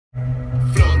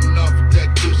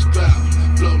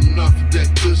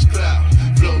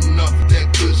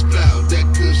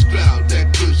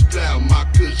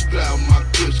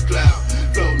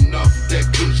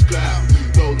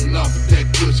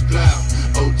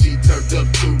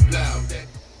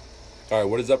Alright,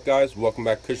 what is up, guys? Welcome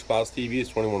back to Kush Clouds TV.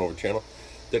 It's 21 Over channel,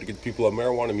 dedicated to people of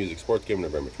marijuana, music, sports, gaming,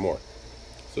 and very much more.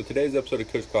 So today's episode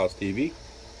of Kush Clouds TV,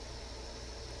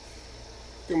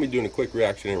 we're going to be doing a quick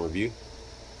reaction and review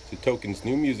to Token's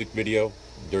new music video,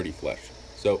 Dirty Flesh.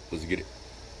 So, let's get it.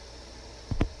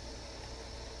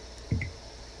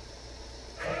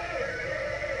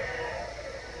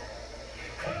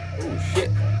 Oh shit,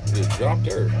 it just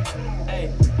dropped her.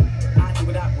 Hey, I do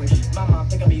what I wish. My mom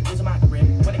think I be losing my grip.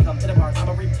 When it comes to the bars, I'm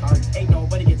a retard. Ain't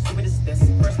nobody get stupid as this.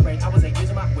 First grade, I was ain't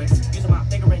using my wits. Using my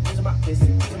finger ain't using my fist.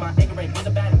 Using my anger ain't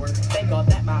using bad words. Thank God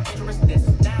that my future is this.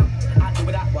 Now, I do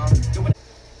what I want. Do what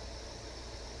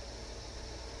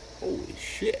Holy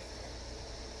shit.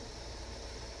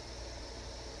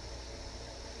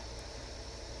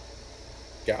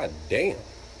 God damn.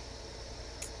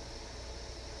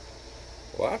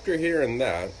 Well, after hearing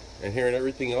that, and hearing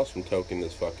everything else from Token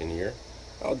this fucking year,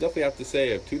 I'll definitely have to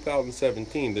say of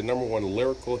 2017, the #1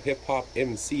 lyrical hip-hop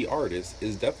MC artist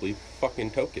is definitely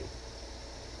fucking Token.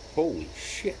 Holy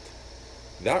shit.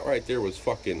 That right there was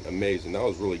fucking amazing. That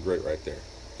was really great right there.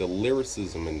 The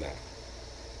lyricism in that.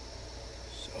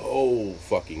 So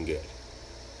fucking good.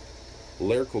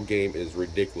 Lyrical game is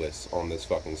ridiculous on this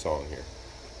fucking song here.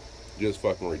 Just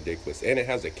fucking ridiculous. And it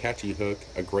has a catchy hook,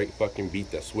 a great fucking beat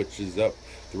that switches up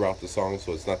throughout the song,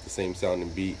 so it's not the same sounding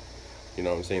beat. You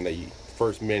know what I'm saying? That you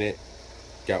first minute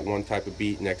got one type of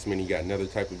beat, next minute you got another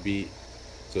type of beat.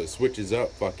 So it switches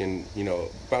up fucking, you know,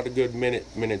 about a good minute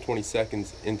 20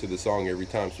 seconds into the song every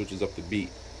time, switches up the beat.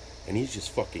 And he's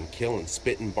just fucking killing,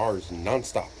 spitting bars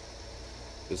nonstop.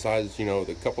 Besides, you know,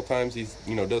 the couple times he's,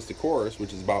 you know, does the chorus,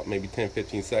 which is about maybe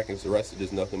 10-15 seconds, the rest is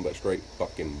just nothing but straight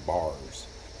fucking bars.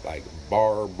 Like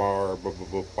bars.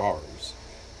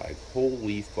 Like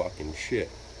holy fucking shit.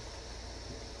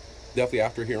 Definitely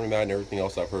after hearing that and everything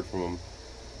else I've heard from him,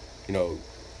 you know,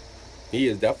 he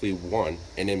is definitely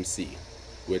an MC,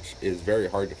 which is very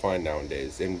hard to find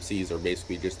nowadays. MCs are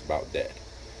basically just about dead.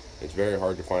 It's very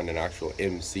hard to find an actual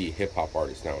MC hip-hop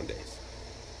artist nowadays.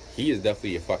 He is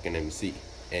definitely a fucking MC,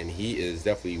 and he is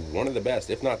definitely one of the best,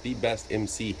 if not the best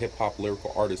MC hip-hop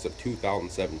lyrical artist of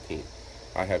 2017.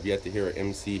 I have yet to hear an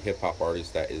MC hip-hop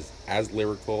artist that is as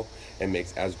lyrical and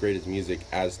makes as great as music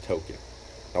as Token.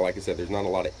 Now, like I said, there's not a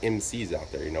lot of MCs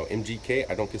out there. You know, MGK,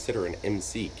 I don't consider an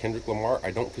MC. Kendrick Lamar,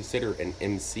 I don't consider an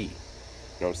MC. You know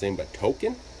what I'm saying? But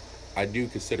Token, I do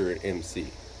consider an MC.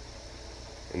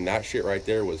 And that shit right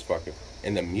there was fucking...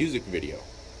 And the music video.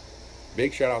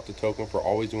 Big shout out to Token for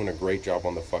always doing a great job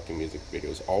on the fucking music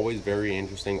videos. Always very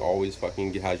interesting. Always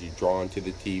fucking has you drawn to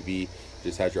the TV.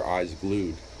 Just has your eyes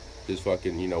glued. Just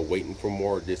fucking, you know, waiting for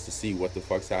more just to see what the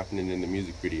fuck's happening in the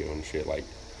music video and shit. Like,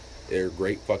 they're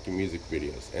great fucking music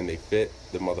videos, and they fit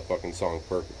the motherfucking song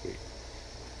perfectly.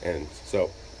 And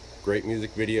so, great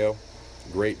music video,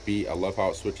 great beat. I love how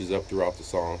it switches up throughout the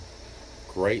song.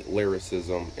 Great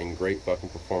lyricism and great fucking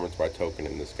performance by Token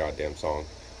in this goddamn song,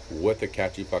 with a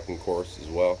catchy fucking chorus as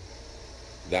well.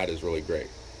 That is really great.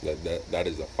 That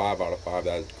is a 5 out of 5.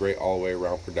 That is great all the way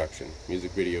around production.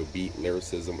 Music video, beat,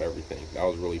 lyricism, everything. That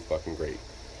was really fucking great.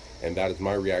 And that is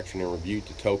my reaction and review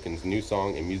to Token's new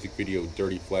song and music video,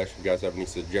 Dirty Flesh. If you guys have any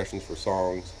suggestions for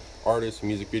songs, artists,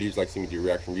 music videos, like to see me do a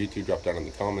reaction review, drop down in the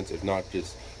comments. If not,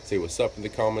 just say what's up in the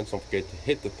comments. Don't forget to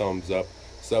hit the thumbs up,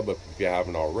 sub up if you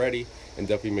haven't already, and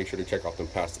definitely make sure to check out them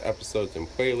past episodes and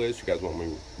playlists. If you guys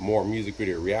want more music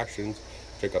video reactions,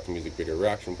 check out the music video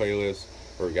reaction playlist,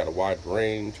 where we got a wide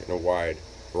range and a wide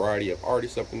variety of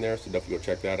artists up in there, so definitely go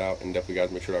check that out. And definitely, guys,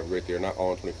 make sure to have a great day, not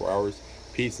all in 24 hours.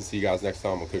 Peace, and see you guys next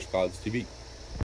time on Kush Clouds TV.